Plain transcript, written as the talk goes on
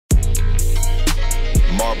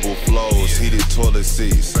Marble flows, heated toilet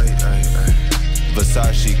seats.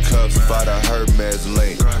 Versace cuffs by the Hermes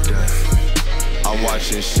link. I'm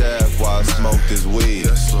watching Shaft while I smoke this weed.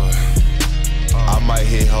 I might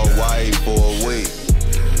hit Hawaii for a week.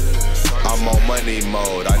 I'm on money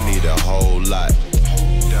mode, I need a whole lot.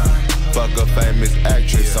 Fuck a famous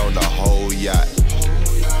actress on the whole yacht.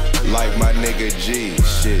 Like my nigga G,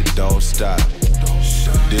 shit don't stop.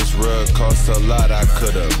 This rug costs a lot, I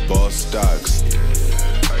could've bought stocks.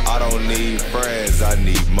 I don't need friends, I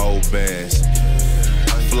need more bands.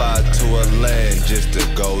 Fly to a land just to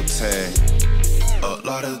go tan. A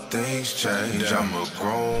lot of things change, I'm a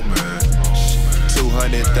grown man.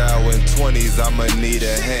 200,000 20s, I'ma need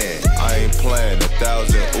a hand. I ain't playing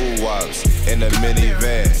 1,000 ooh-wops in a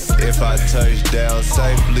minivan. If I touch down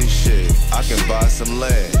safely, shit, I can buy some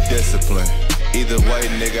land. Discipline. Either way,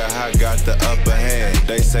 nigga, I got the upper hand.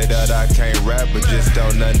 They say that I can't rap, but just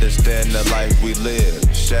don't understand the life we live.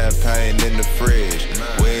 Champagne in the fridge,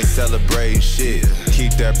 we ain't celebrating shit.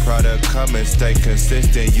 Keep that product coming, stay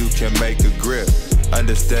consistent, you can make a grip.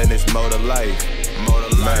 Understand it's more to life,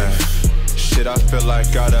 man. Shit, I feel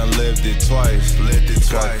like I done lived it twice.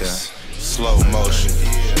 Slow motion.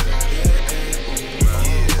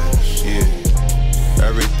 Yeah.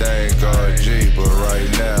 Everything got G, but right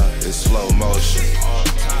now it's slow motion.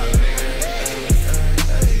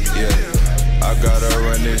 Yeah, I gotta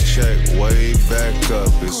run this check way back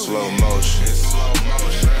up, it's slow motion.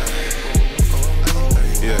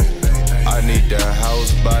 Yeah, I need the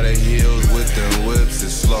house by the hills with them whips,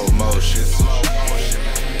 it's slow motion.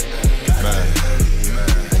 Man,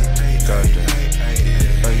 got that.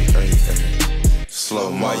 Slow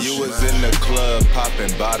motion. While you was in the club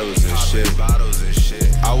popping bottles and shit,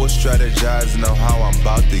 I was strategizing on how I'm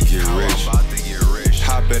about to get rich.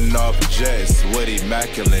 Hopping off jets with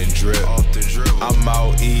immaculate drip. I'm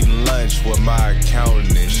out eating lunch with my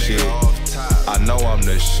accountant and shit. I know I'm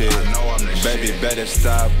the shit. Baby, better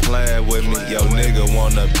stop playing with me. Yo, nigga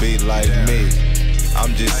wanna be like me.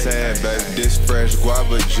 I'm just saying, baby, this fresh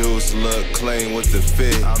guava juice look clean with the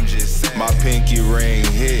fit. My pinky ring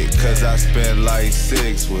hit, cause I spent like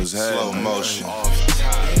 6, was slow motion.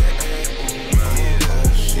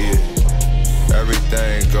 Yeah,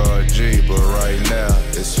 everything got G, but right now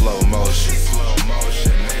it's slow motion.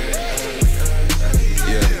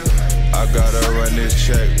 Yeah, I gotta run this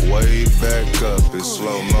check way back up, it's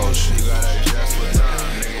slow motion.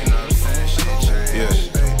 Yeah.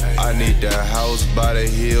 I need the house by the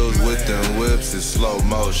hills with them whips, it's slow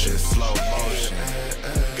motion.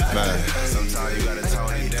 Man,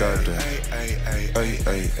 got that.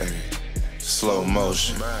 Slow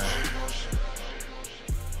motion.